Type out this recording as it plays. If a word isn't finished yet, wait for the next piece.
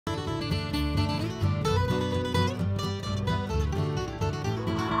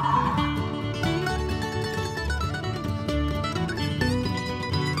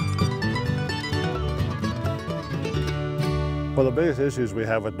Well, the biggest issues we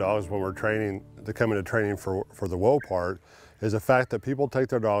have with dogs when we're training, to come into training for the whoa part, is the fact that people take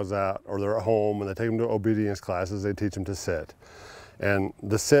their dogs out, or they're at home and they take them to obedience classes, they teach them to sit. And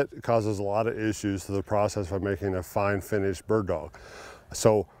the sit causes a lot of issues to the process of making a fine finished bird dog.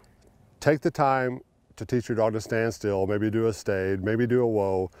 So take the time to teach your dog to stand still, maybe do a stayed, maybe do a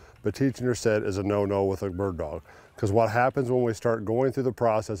whoa, but teaching your sit is a no-no with a bird dog. Because what happens when we start going through the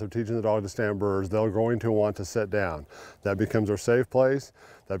process of teaching the dog to stand birds, they're going to want to sit down. That becomes their safe place,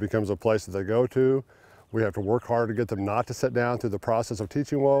 that becomes a place that they go to. We have to work hard to get them not to sit down through the process of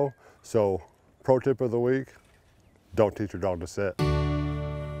teaching whoa. So pro tip of the week, don't teach your dog to sit.